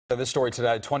This story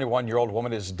today, a 21-year-old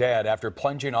woman is dead after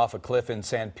plunging off a cliff in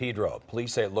San Pedro.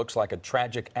 Police say it looks like a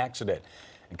tragic accident.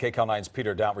 And KCAL 9's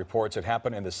Peter Daut reports it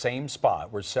happened in the same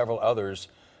spot where several others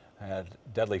had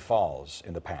deadly falls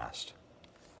in the past.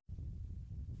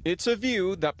 It's a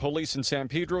view that police in San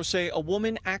Pedro say a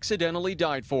woman accidentally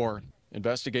died for.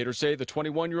 Investigators say the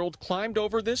 21-year-old climbed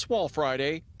over this wall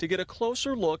Friday to get a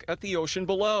closer look at the ocean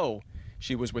below.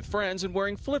 She was with friends and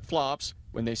wearing flip-flops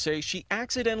when they say she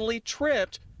accidentally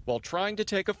tripped while trying to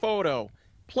take a photo,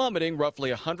 plummeting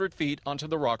roughly 100 feet onto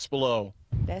the rocks below.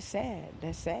 That's sad.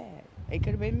 That's sad. It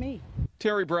could have been me.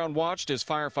 Terry Brown watched as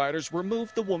firefighters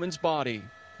removed the woman's body.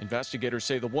 Investigators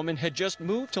say the woman had just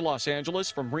moved to Los Angeles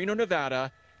from Reno,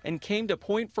 Nevada, and came to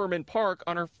Point Fermin Park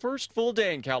on her first full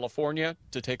day in California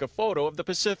to take a photo of the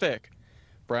Pacific.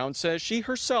 Brown says she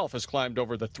herself has climbed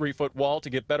over the 3-foot wall to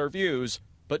get better views,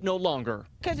 but no longer.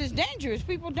 Because it's dangerous.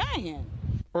 People dying.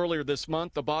 Earlier this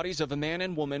month, the bodies of a man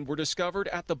and woman were discovered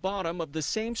at the bottom of the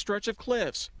same stretch of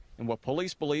cliffs in what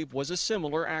police believe was a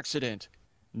similar accident.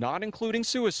 Not including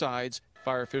suicides,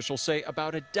 fire officials say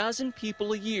about a dozen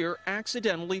people a year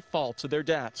accidentally fall to their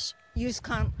deaths. Use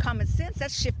common sense.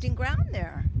 That's shifting ground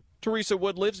there. Teresa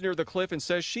Wood lives near the cliff and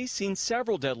says she's seen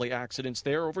several deadly accidents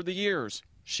there over the years.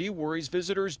 She worries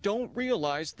visitors don't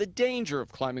realize the danger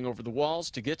of climbing over the walls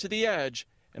to get to the edge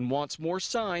and wants more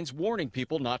signs warning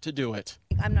people not to do it.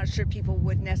 I'm not sure people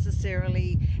would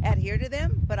necessarily adhere to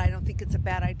them, but I don't think it's a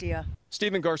bad idea.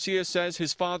 Stephen Garcia says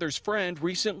his father's friend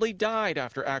recently died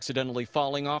after accidentally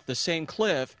falling off the same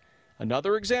cliff.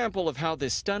 Another example of how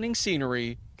this stunning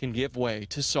scenery can give way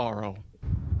to sorrow.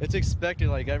 It's expected,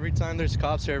 like every time there's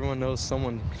cops here, everyone knows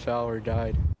someone fell or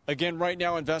died. Again, right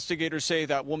now, investigators say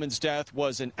that woman's death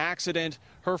was an accident.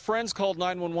 Her friends called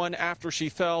 911 after she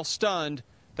fell, stunned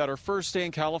that her first day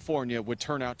in California would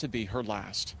turn out to be her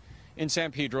last. In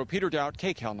San Pedro, Peter Daut,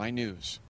 KCAL 9 News.